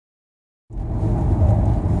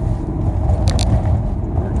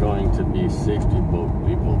safety boat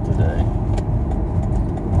people today.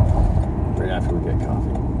 Right after we get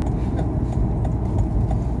coffee.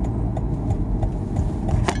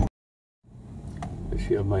 Does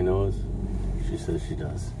she have my nose? She says she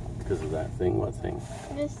does. Because of that thing. What thing?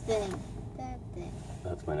 This thing. That thing.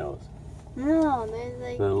 That's my nose. No, there's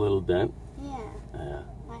like... The little dent? Yeah. Yeah.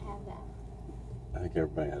 I have that. I think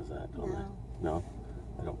everybody has that, don't No. they? No?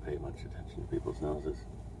 I don't pay much attention to people's noses.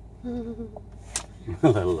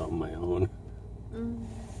 Let alone my own.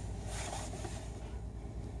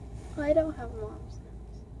 I don't have mom's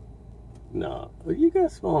nose. No. Well, you got a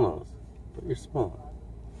small nose. But you're small.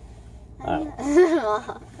 Let's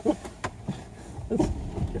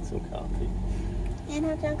get some coffee. And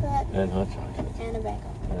hot chocolate. And hot chocolate. And a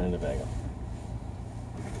bagel. And a bagel.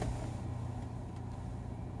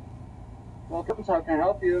 Welcome, how can I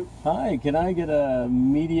help you? Hi, can I get a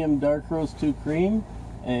medium dark roast 2 cream,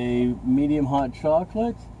 a medium hot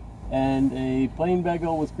chocolate, and a plain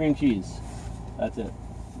bagel with cream cheese? That's it.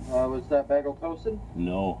 Was that bagel toasted?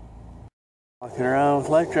 No. Walking around with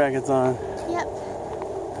life jackets on. Yep.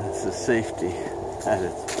 This is safety at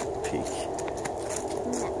its peak.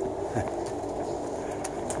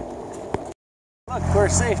 Look, we're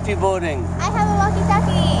safety boating. I have a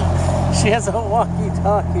walkie-talkie. She has a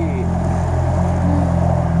walkie-talkie.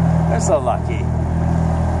 They're so lucky.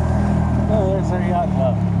 Oh, there's our yacht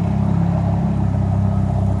club.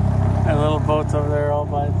 That little boat's over there all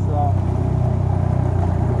by itself.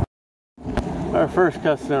 Our first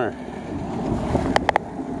customer.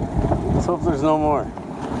 Let's hope there's no more.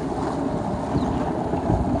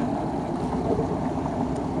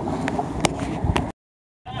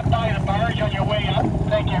 Buying a barge on your way up.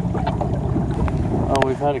 Thank you. Oh,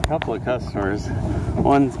 we've had a couple of customers.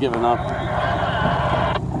 One's given up.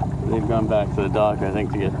 They've gone back to the dock, I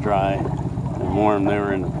think, to get dry and warm. They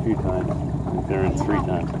were in a few times. I think they were in 3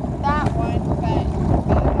 times. That one, but...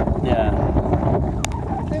 Yeah.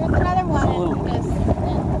 There was another one A little and just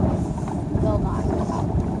still not.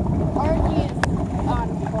 Orange is on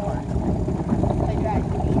 4. They dragged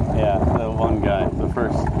me. Yeah, the one guy, the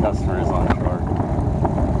first customer is on shore.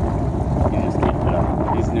 He just keeps it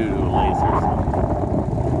up. He's new to a laser, so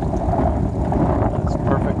that's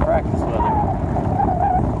perfect practice weather.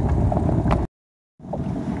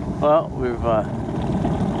 Well, we've got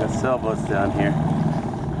sailboats down here.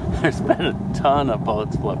 There's been a ton of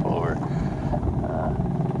boats flip over.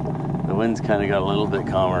 The wind's kind of got a little bit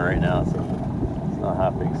calmer right now, so it's not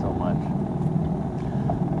happening so much.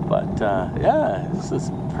 But yeah, this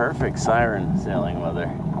is perfect siren sailing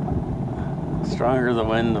weather. The stronger the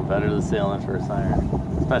wind, the better the sailing for a siren,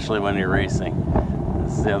 especially when you're racing.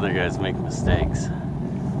 The other guys make mistakes.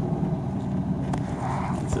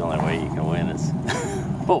 It's the only way you can win is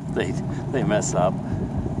hope they mess up.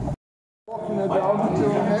 Walking the dog to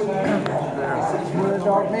what the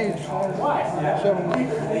dog needs. So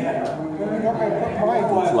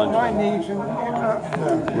my needs and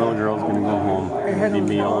Little girl's gonna go home. Leave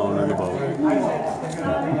me alone in the boat.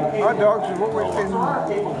 our dogs have always been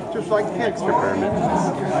just like kids. Extra permit.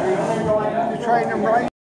 You train them right.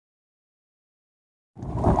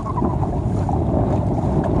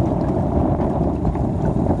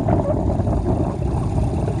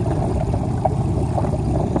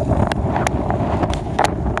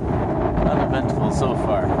 Uneventful so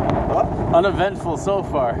far. What? Uneventful so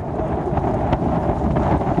far.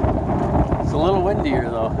 It's a little windier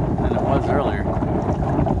though than it was earlier.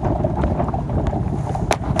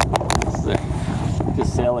 It's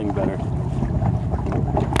just sailing better.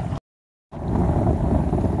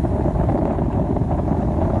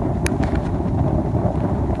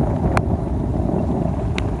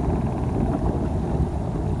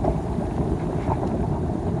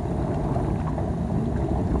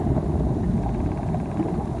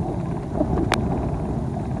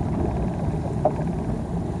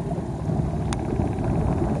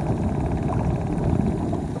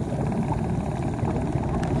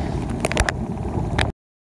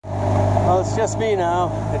 It's just me now.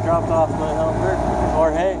 I dropped off my helper,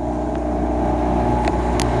 Jorge.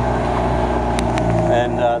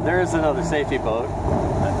 And there is another safety boat.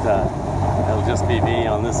 But it'll just be me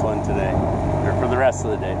on this one today, or for the rest of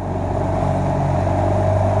the day.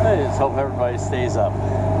 I just hope everybody stays up.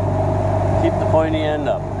 Keep the pointy end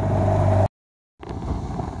up.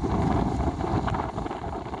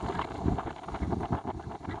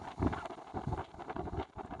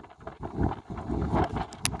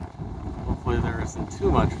 Hopefully there isn't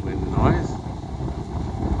too much wind noise.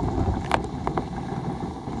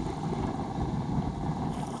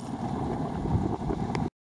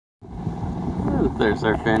 There's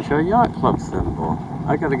our Fanshawe Yacht Club symbol.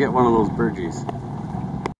 I gotta get one of those burgies.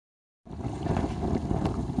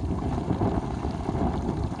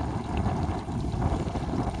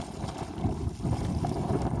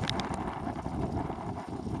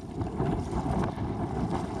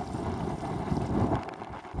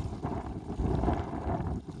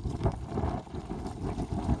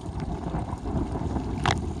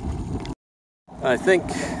 I think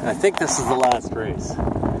this is the last race.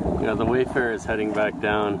 You know, the Wayfarer is heading back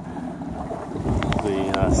down.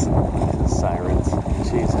 The sirens.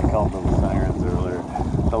 Jeez, I called them sirens earlier.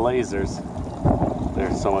 The lasers.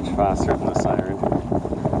 They're so much faster than the siren.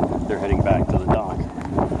 They're heading back to the dock.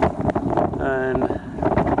 And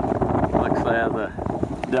look,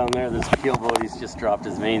 down there, this keelboat, he's just dropped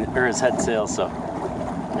his his head sail. So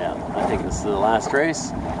yeah, I think this is the last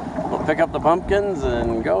race. We'll pick up the pumpkins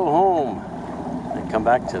and go home. And come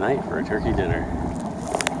back tonight for a turkey dinner.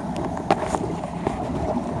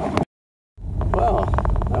 Well,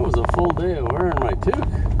 that was a full day of wearing my toque.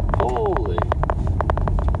 Holy,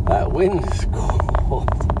 that wind is cold.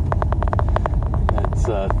 It's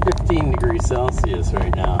 15 degrees Celsius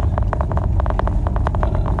right now.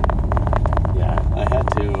 Yeah, I had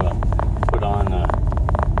to put on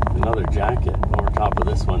another jacket over top of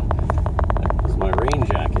this one. It was my rain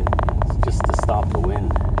jacket, just to stop the wind,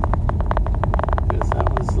 because that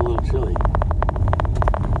was a little chilly.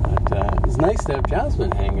 But it was nice to have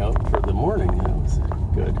Jasmine hang out for the morning. That was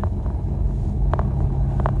good.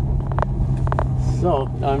 So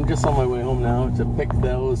I'm just on my way home now to pick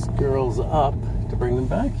those girls up to bring them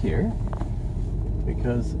back here,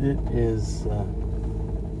 because it is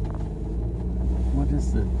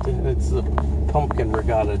it's the pumpkin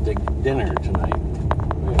regatta dinner tonight.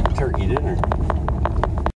 We have a turkey dinner.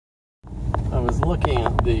 I was looking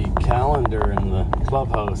at the calendar in the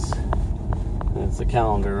clubhouse, and it's a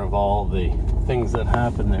calendar of all the things that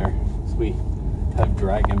happen there. So we have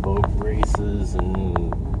dragon boat races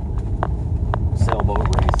and sailboat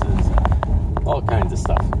races, all kinds of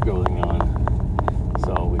stuff going on.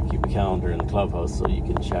 So we keep a calendar in the clubhouse so you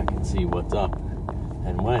can check and see what's up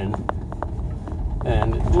and when.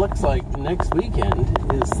 And it looks like next weekend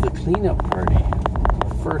is the cleanup party,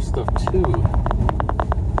 the first of 2.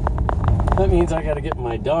 That means I gotta get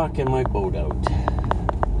my dock and my boat out.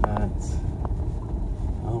 That's,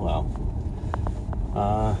 oh well.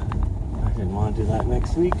 I didn't want to do that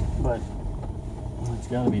next week, but it's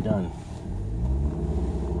gotta be done.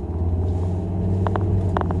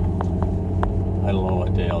 I don't know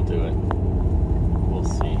what day I'll do it. We'll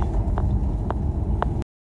see.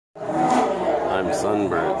 I'm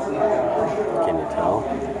sunburned. Can you tell?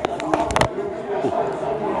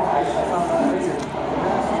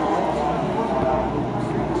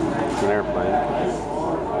 It's an airplane.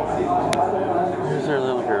 Here's our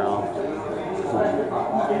little girl.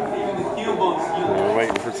 We're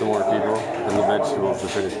waiting for some more people and the vegetables to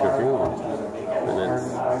finish cooking. And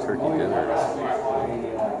it's turkey dinner.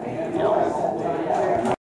 Yum.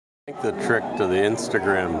 I think the trick to the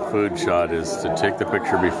Instagram food shot is to take the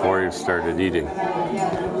picture before you've started eating.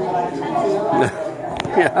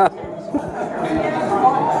 Yeah.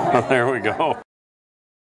 Well, there we go.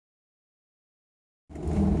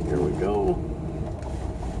 Here we go.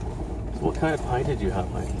 So what kind of pie did you have,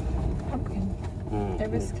 Mike? Pumpkin. It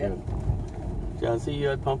was good. Jazzy, you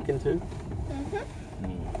had pumpkin too? Mm-hmm.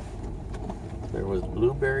 There was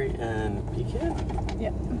blueberry and pecan?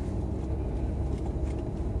 Yep.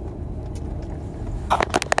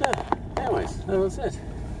 Anyways, that was it.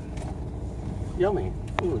 Yummy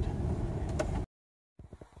food.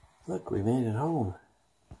 Look, we made it home.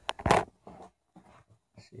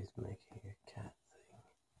 She's making a cat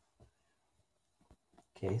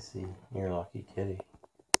thing. Casey, your lucky kitty.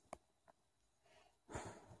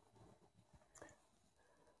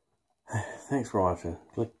 Thanks for watching.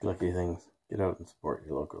 Click Lucky Things. Get out and support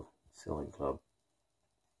your local sailing club.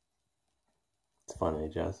 It's fun, eh,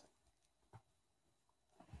 Jazz?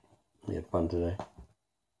 You had fun today?